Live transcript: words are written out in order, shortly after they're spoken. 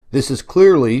This is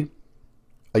clearly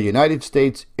a United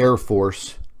States Air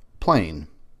Force plane.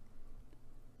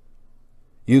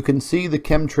 You can see the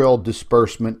chemtrail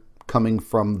disbursement coming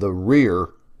from the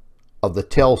rear of the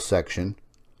tail section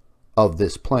of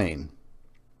this plane.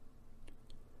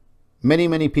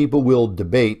 Many people will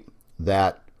debate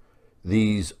that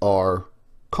these are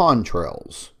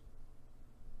contrails.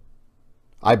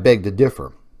 I beg to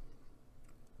differ.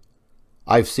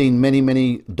 I've seen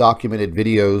many documented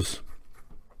videos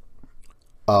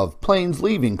of planes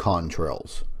leaving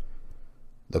contrails.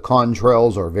 The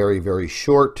contrails are very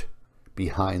short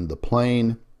behind the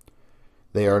plane.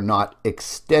 They are not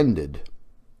extended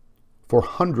for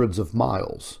hundreds of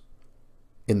miles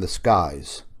in the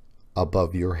skies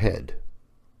above your head.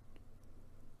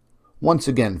 Once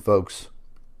again, folks,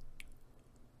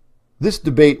 this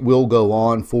debate will go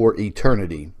on for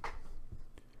eternity.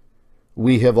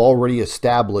 We have already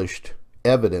established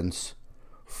evidence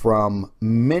from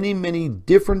many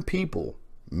different people,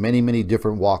 many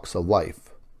different walks of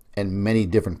life, and many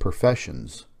different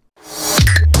professions.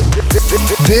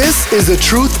 This is a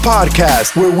truth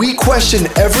podcast where we question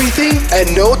everything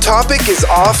and no topic is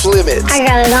off limits. I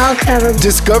got it all covered.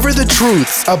 Discover the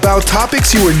truths about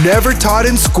topics you were never taught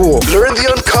in school. Learn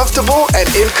the uncomfortable and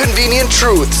inconvenient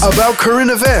truths about current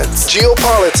events,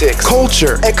 geopolitics,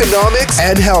 culture, economics,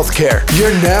 and healthcare.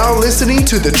 You're now listening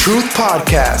to the Truth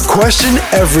Podcast. Question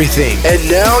everything. And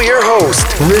now your host,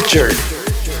 Richard.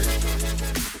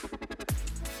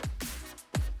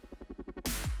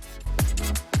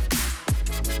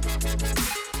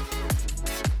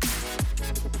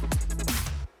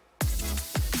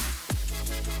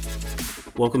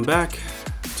 Welcome back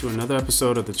to another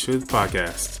episode of the Truth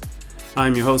Podcast.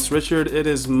 I'm your host, Richard. It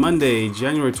is Monday,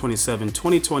 January 27,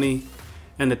 2020,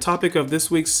 and the topic of this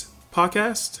week's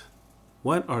podcast,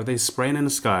 what are they spraying in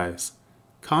the skies?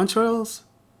 Contrails,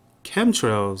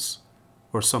 chemtrails,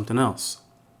 or something else?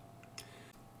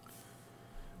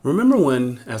 Remember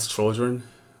when, as children,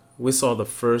 we saw the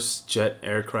first jet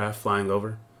aircraft flying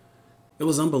over? It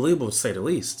was unbelievable, to say the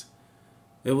least.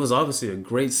 It was obviously a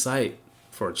great sight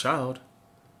for a child.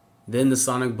 Then the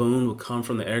sonic boom would come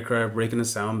from the aircraft breaking the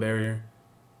sound barrier.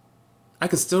 I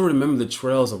can still remember the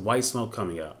trails of white smoke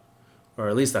coming out, or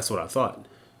at least that's what I thought.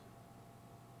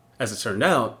 As it turned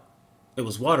out, it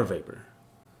was water vapor.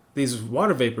 These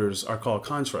water vapors are called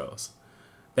contrails,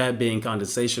 that being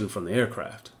condensation from the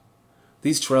aircraft.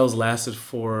 These trails lasted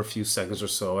for a few seconds or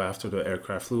so after the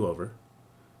aircraft flew over.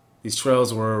 These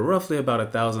trails were roughly about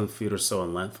 1,000 feet or so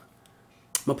in length.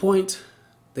 My point,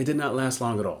 they did not last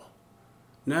long at all.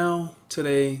 Now,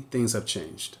 today, things have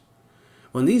changed.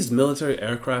 When these military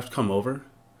aircraft come over,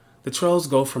 the trails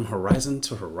go from horizon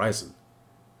to horizon.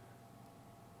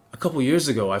 A couple years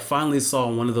ago, I finally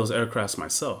saw one of those aircrafts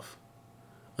myself.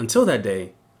 Until that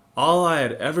day, all I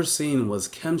had ever seen was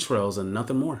chemtrails and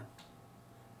nothing more.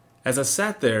 As I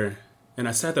sat there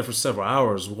for several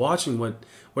hours watching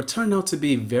what turned out to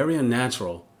be very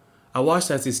unnatural, I watched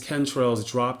as these chemtrails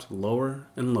dropped lower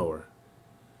and lower.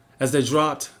 As they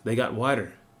dropped, they got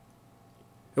wider.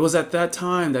 It was at that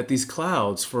time that these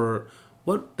clouds, for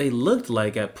what they looked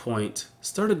like at point,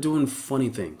 started doing funny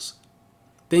things.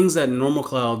 Things that normal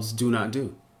clouds do not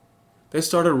do. They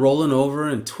started rolling over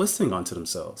and twisting onto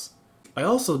themselves. I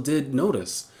also did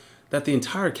notice that the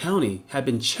entire county had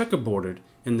been checkerboarded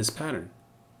in this pattern.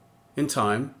 In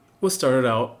time, what started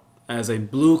out as a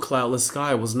blue cloudless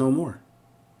sky was no more.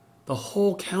 The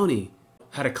whole county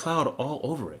had a cloud all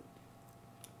over it.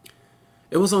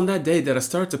 It was on that day that I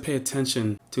started to pay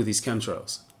attention to these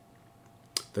chemtrails.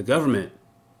 The government,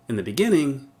 in the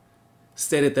beginning,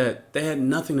 stated that they had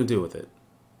nothing to do with it.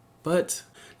 But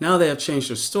now they have changed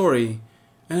their story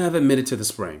and have admitted to the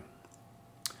spraying.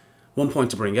 One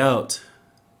point to bring out,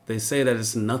 they say that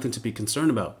it's nothing to be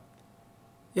concerned about.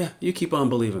 Yeah, you keep on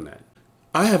believing that.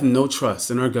 I have no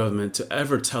trust in our government to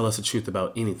ever tell us the truth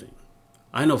about anything.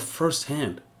 I know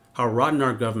firsthand how rotten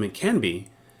our government can be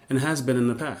and has been in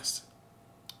the past.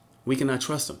 We cannot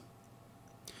trust them.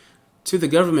 To the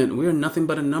government, we are nothing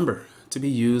but a number to be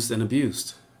used and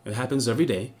abused. It happens every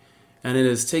day, and it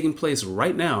is taking place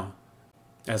right now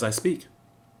as I speak.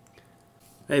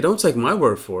 Hey, don't take my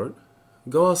word for it.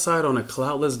 Go outside on a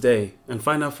cloudless day and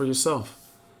find out for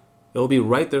yourself. It will be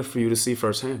right there for you to see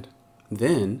firsthand.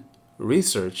 Then,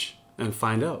 research and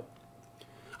find out.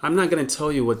 I'm not going to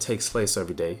tell you what takes place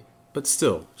every day, but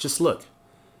still, just look.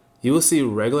 You will see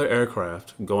regular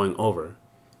aircraft going over,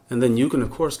 and then you can, of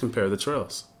course, compare the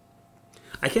trails.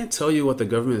 I can't tell you what the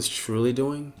government is truly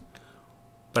doing,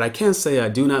 but I can say I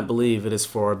do not believe it is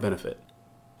for our benefit.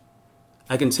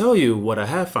 I can tell you what I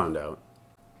have found out.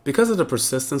 Because of the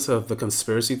persistence of the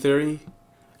conspiracy theory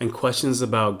and questions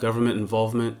about government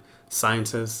involvement,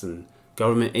 scientists and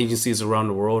government agencies around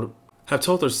the world have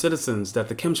told their citizens that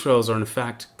the chemtrails are in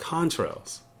fact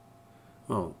contrails.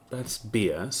 Well, that's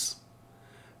BS.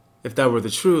 If that were the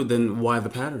truth, then why the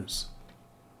patterns?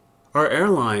 Our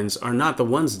airlines are not the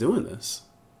ones doing this.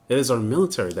 It is our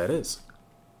military that is.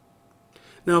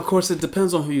 Now, of course, it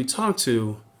depends on who you talk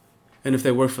to and if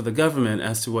they work for the government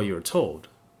as to what you're told.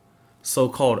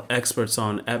 So-called experts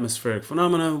on atmospheric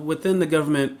phenomena within the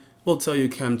government will tell you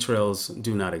chemtrails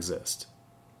do not exist.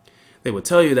 They will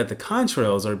tell you that the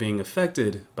contrails are being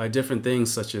affected by different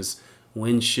things such as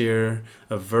wind shear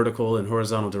of vertical and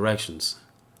horizontal directions.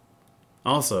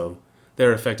 Also,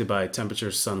 they're affected by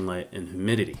temperature, sunlight, and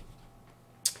humidity.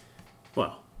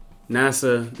 Well,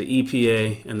 NASA, the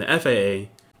EPA, and the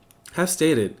FAA have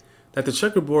stated that the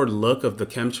checkerboard look of the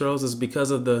chemtrails is because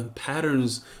of the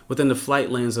patterns within the flight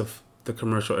lanes of the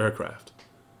commercial aircraft.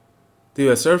 The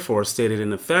U.S. Air Force stated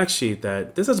in a fact sheet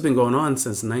that this has been going on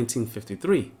since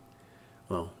 1953.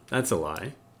 Well, that's a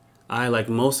lie. I, like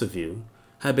most of you,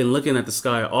 have been looking at the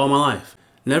sky all my life.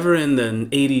 Never in the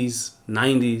 80s,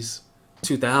 90s,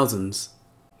 2000s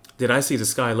did I see the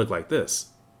sky look like this.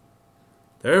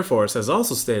 The Air Force has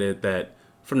also stated that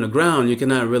from the ground you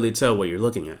cannot really tell what you're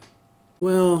looking at.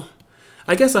 Well,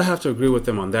 I guess I have to agree with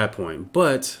them on that point,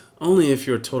 but only if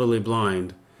you're totally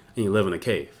blind and you live in a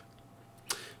cave.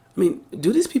 I mean,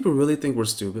 do these people really think we're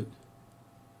stupid?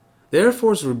 The Air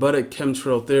Force rebutted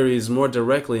chemtrail theories more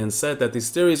directly and said that these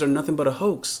theories are nothing but a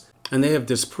hoax, and they have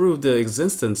disproved the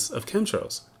existence of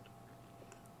chemtrails.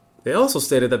 They also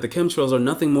stated that the chemtrails are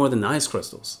nothing more than ice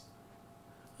crystals.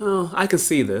 Well, I can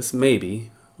see this,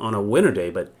 maybe, on a winter day,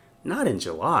 but not in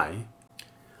July.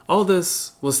 All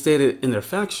this was stated in their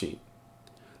fact sheet.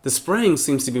 The spraying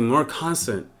seems to be more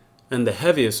constant and the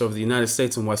heaviest over the United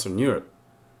States and Western Europe.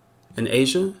 In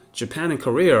Asia, Japan and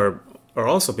Korea are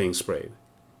also being sprayed.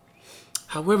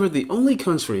 However, the only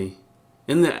country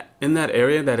in that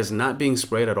area that is not being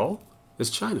sprayed at all is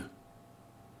China.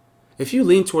 If you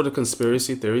lean toward the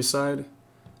conspiracy theory side,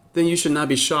 then you should not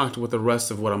be shocked with the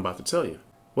rest of what I'm about to tell you.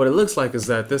 What it looks like is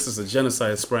that this is a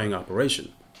genocide spraying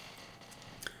operation.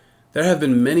 There have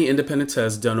been many independent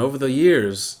tests done over the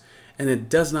years, and it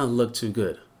does not look too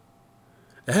good.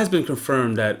 It has been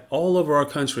confirmed that all over our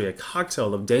country, a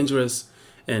cocktail of dangerous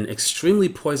and extremely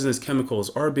poisonous chemicals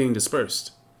are being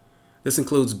dispersed. This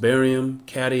includes barium,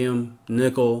 cadmium,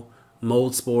 nickel,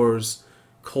 mold spores,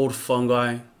 cold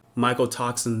fungi,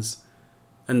 mycotoxins,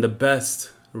 and the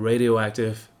best,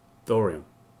 radioactive thorium.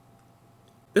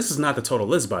 This is not the total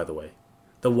list, by the way.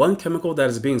 The one chemical that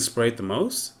is being sprayed the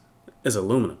most is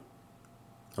aluminum.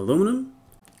 Aluminum?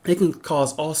 It can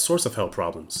cause all sorts of health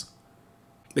problems.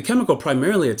 The chemical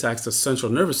primarily attacks the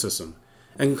central nervous system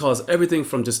and can cause everything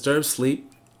from disturbed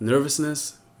sleep,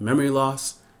 nervousness, memory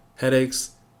loss,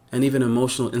 headaches, and even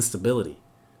emotional instability.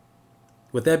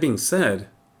 With that being said,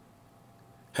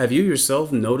 have you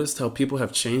yourself noticed how people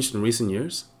have changed in recent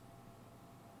years?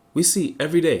 We see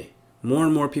every day more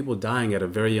and more people dying at a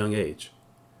very young age.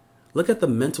 Look at the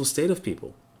mental state of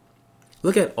people.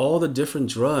 Look at all the different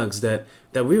drugs that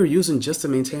we are using just to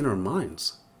maintain our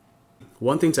minds.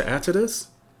 One thing to add to this,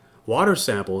 water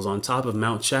samples on top of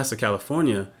Mount Shasta,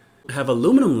 California, have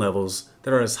aluminum levels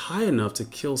that are as high enough to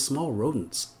kill small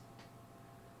rodents.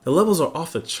 The levels are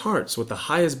off the charts, with the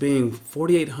highest being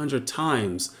 4,800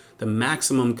 times the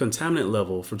maximum contaminant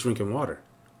level for drinking water.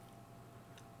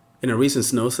 In a recent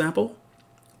snow sample,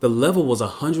 the level was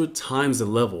 100 times the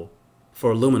level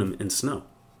for aluminum in snow.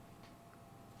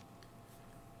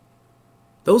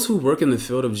 Those who work in the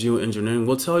field of geoengineering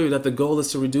will tell you that the goal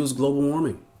is to reduce global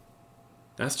warming.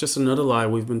 That's just another lie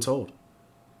we've been told.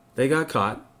 They got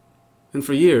caught, and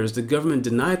for years the government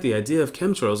denied the idea of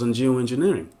chemtrails and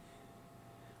geoengineering.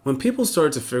 When people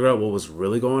started to figure out what was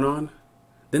really going on,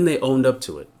 then they owned up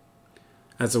to it.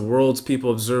 As the world's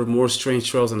people observe more strange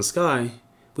trails in the sky,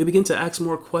 we begin to ask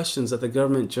more questions that the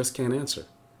government just can't answer.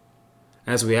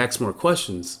 As we ask more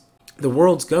questions, the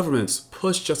world's governments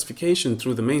push justification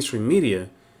through the mainstream media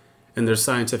and their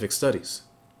scientific studies.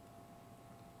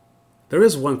 There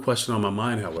is one question on my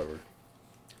mind, however.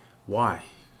 Why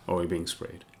are we being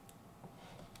sprayed?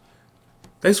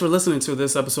 Thanks for listening to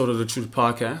this episode of the Truth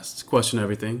Podcast, Question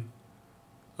Everything.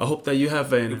 I hope that you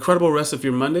have an incredible rest of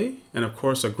your Monday and, of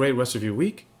course, a great rest of your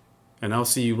week. And I'll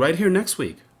see you right here next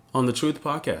week on the Truth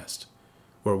Podcast,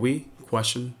 where we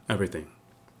question everything.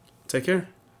 Take care.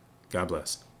 God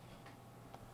bless.